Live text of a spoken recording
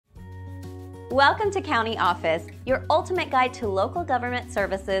Welcome to County Office, your ultimate guide to local government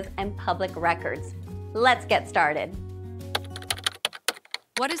services and public records. Let's get started.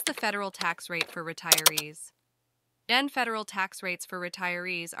 What is the federal tax rate for retirees? Federal tax rates for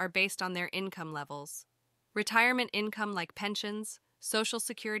retirees are based on their income levels. Retirement income like pensions, Social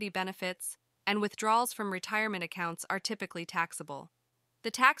Security benefits, and withdrawals from retirement accounts are typically taxable.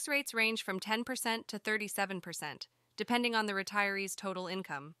 The tax rates range from 10% to 37%, depending on the retiree's total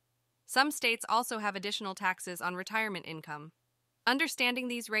income. Some states also have additional taxes on retirement income. Understanding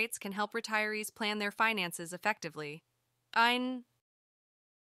these rates can help retirees plan their finances effectively. To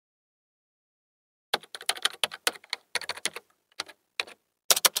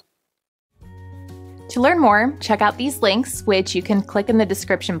learn more, check out these links, which you can click in the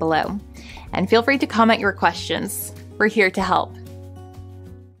description below. And feel free to comment your questions. We're here to help.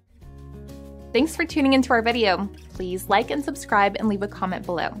 Thanks for tuning into our video. Please like and subscribe and leave a comment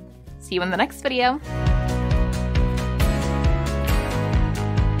below. See you in the next video.